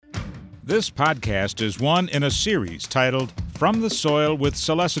This podcast is one in a series titled From the Soil with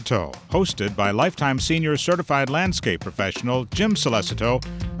Solecito, hosted by lifetime senior certified landscape professional Jim Solecito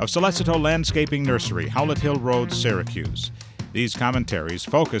of Solecito Landscaping Nursery, Howlett Hill Road, Syracuse. These commentaries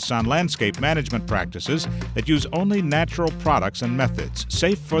focus on landscape management practices that use only natural products and methods,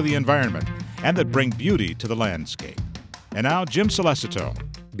 safe for the environment, and that bring beauty to the landscape. And now, Jim Solecito.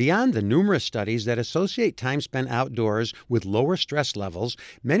 Beyond the numerous studies that associate time spent outdoors with lower stress levels,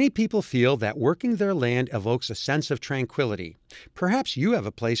 many people feel that working their land evokes a sense of tranquility. Perhaps you have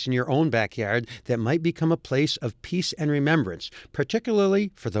a place in your own backyard that might become a place of peace and remembrance,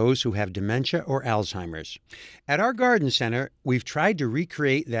 particularly for those who have dementia or Alzheimer's. At our garden center, we've tried to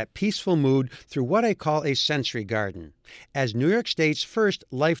recreate that peaceful mood through what I call a sensory garden. As New York State's first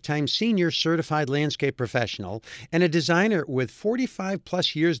lifetime senior certified landscape professional and a designer with 45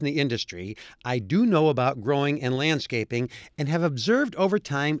 plus years in the industry, I do know about growing and landscaping and have observed over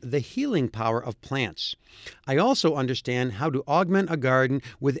time the healing power of plants. I also understand how to augment a garden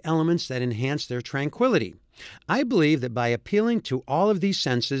with elements that enhance their tranquility. I believe that by appealing to all of these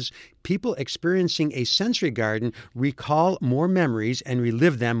senses, people experiencing a sensory garden recall more memories and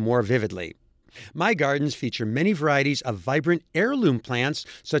relive them more vividly. My gardens feature many varieties of vibrant heirloom plants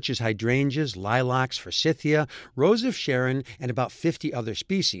such as hydrangeas, lilacs, forsythia, rose of Sharon, and about 50 other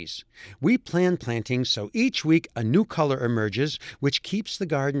species. We plan plantings so each week a new color emerges, which keeps the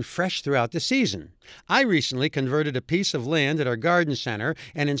garden fresh throughout the season. I recently converted a piece of land at our garden center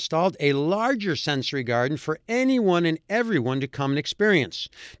and installed a larger sensory garden for anyone and everyone to come and experience.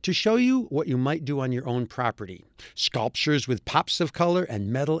 To show you what you might do on your own property, sculptures with pops of color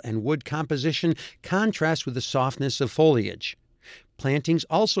and metal and wood composition contrast with the softness of foliage. Plantings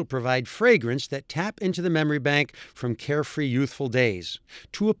also provide fragrance that tap into the memory bank from carefree youthful days.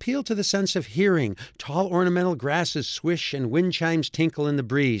 To appeal to the sense of hearing, tall ornamental grasses swish and wind chimes tinkle in the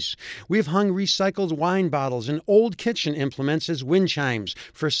breeze. We've hung recycled wine bottles and old kitchen implements as wind chimes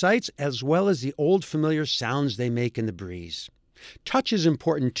for sights as well as the old familiar sounds they make in the breeze. Touch is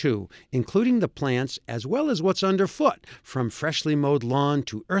important too, including the plants as well as what's underfoot, from freshly mowed lawn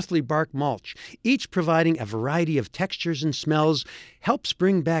to earthly bark mulch. Each providing a variety of textures and smells helps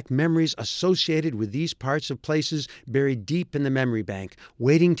bring back memories associated with these parts of places buried deep in the memory bank,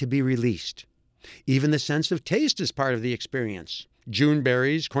 waiting to be released. Even the sense of taste is part of the experience. June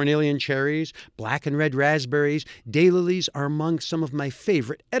berries, cornelian cherries, black and red raspberries, daylilies are among some of my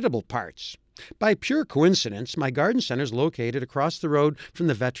favorite edible parts. By pure coincidence, my garden center is located across the road from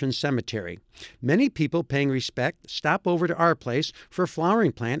the Veterans Cemetery. Many people paying respect stop over to our place for a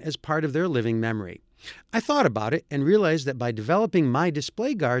flowering plant as part of their living memory. I thought about it and realized that by developing my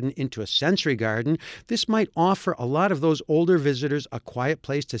display garden into a sensory garden, this might offer a lot of those older visitors a quiet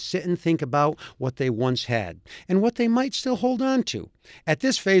place to sit and think about what they once had and what they might still hold on to. At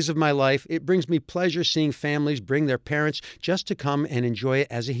this phase of my life, it brings me pleasure seeing families bring their parents just to come and enjoy it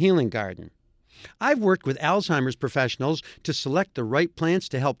as a healing garden. I've worked with Alzheimer's professionals to select the right plants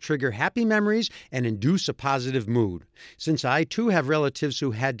to help trigger happy memories and induce a positive mood. Since I too have relatives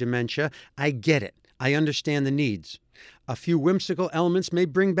who had dementia, I get it. I understand the needs. A few whimsical elements may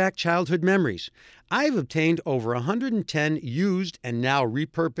bring back childhood memories. I've obtained over 110 used and now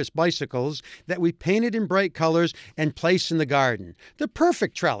repurposed bicycles that we painted in bright colors and placed in the garden. The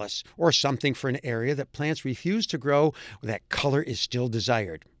perfect trellis, or something for an area that plants refuse to grow that color is still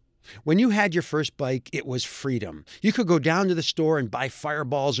desired. When you had your first bike, it was freedom. You could go down to the store and buy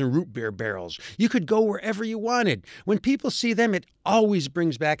fireballs and root beer barrels. You could go wherever you wanted. When people see them, it always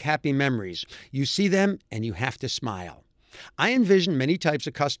brings back happy memories. You see them and you have to smile. I envision many types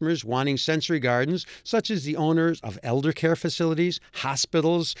of customers wanting sensory gardens, such as the owners of elder care facilities,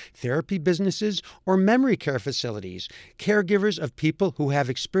 hospitals, therapy businesses, or memory care facilities, caregivers of people who have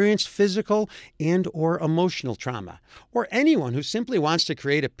experienced physical and or emotional trauma, or anyone who simply wants to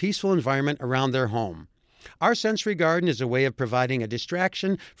create a peaceful environment around their home. Our sensory garden is a way of providing a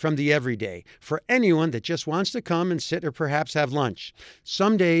distraction from the everyday for anyone that just wants to come and sit or perhaps have lunch.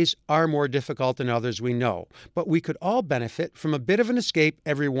 Some days are more difficult than others, we know, but we could all benefit from a bit of an escape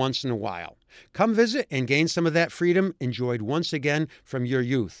every once in a while. Come visit and gain some of that freedom enjoyed once again from your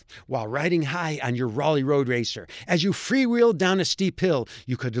youth. While riding high on your Raleigh Road Racer, as you freewheel down a steep hill,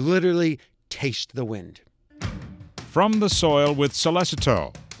 you could literally taste the wind. From the Soil with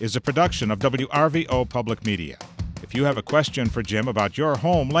Solecito is a production of WRVO Public Media. If you have a question for Jim about your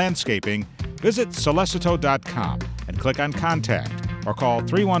home landscaping, visit solecito.com and click on Contact or call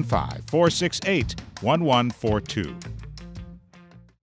 315-468-1142.